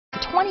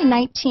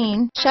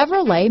2019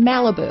 Chevrolet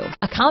Malibu,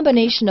 a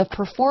combination of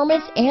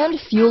performance and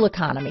fuel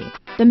economy.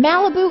 The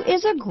Malibu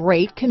is a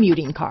great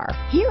commuting car.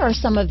 Here are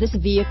some of this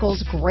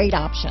vehicle's great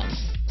options: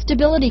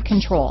 stability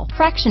control,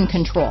 traction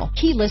control,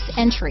 keyless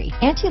entry,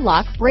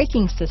 anti-lock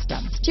braking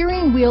system,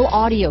 steering wheel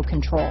audio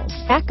controls,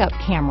 backup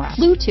camera,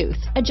 Bluetooth,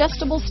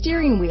 adjustable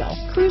steering wheel,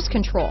 cruise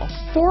control,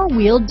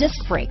 four-wheel disc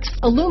brakes,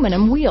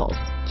 aluminum wheels,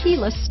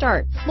 keyless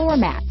start, floor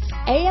mats,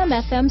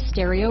 AM/FM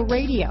stereo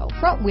radio,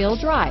 front-wheel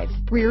drive,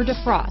 rear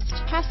defrost,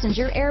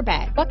 passenger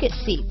airbag, bucket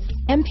seats,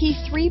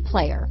 MP3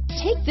 player.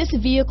 Take this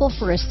vehicle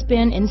for a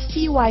spin and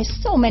see why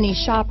so many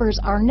shoppers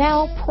are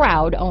now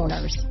proud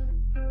owners.